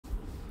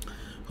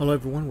Hello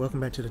everyone,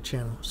 welcome back to the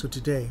channel. So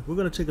today we're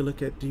going to take a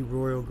look at the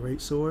Royal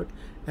Greatsword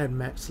at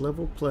max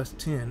level plus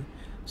 10.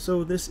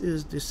 So this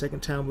is the second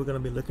time we're going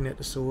to be looking at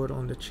the sword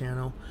on the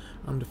channel.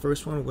 The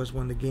first one was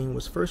when the game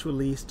was first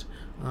released,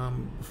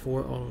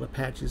 before all of the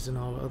patches and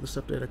all the other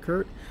stuff that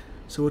occurred.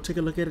 So we'll take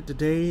a look at it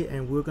today,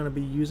 and we're going to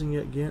be using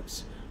it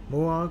against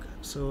Mohg.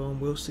 So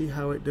we'll see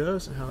how it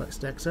does and how it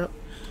stacks up.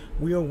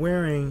 We are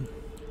wearing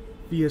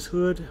Fia's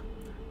Hood,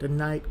 the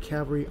Knight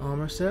Cavalry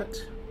armor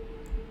set,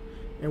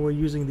 and we're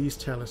using these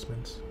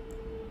talismans.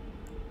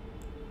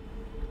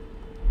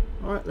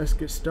 Alright, let's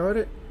get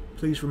started.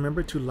 Please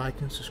remember to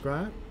like and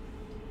subscribe.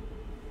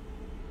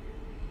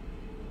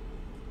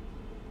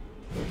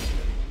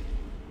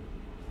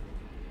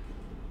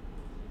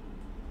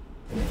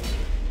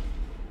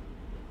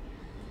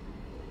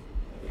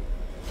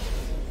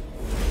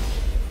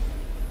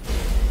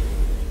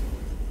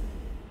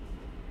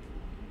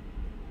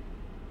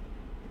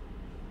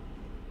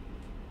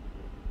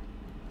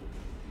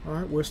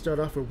 Alright, we'll start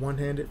off with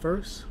one-handed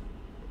first.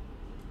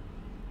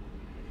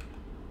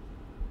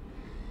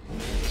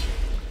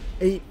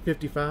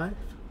 855,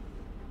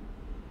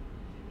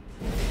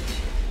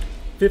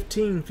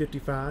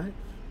 1555,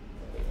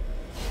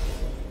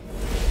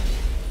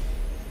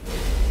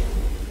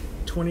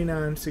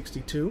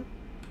 2962,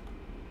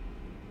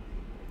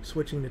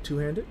 switching to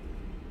two-handed,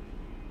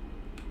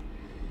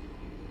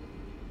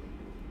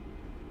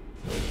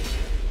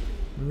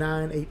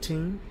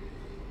 918,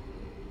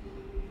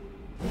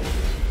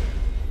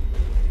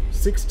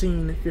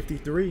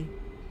 1653,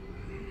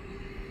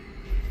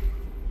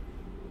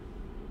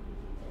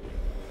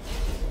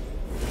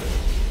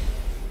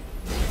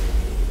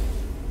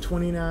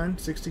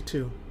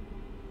 2962.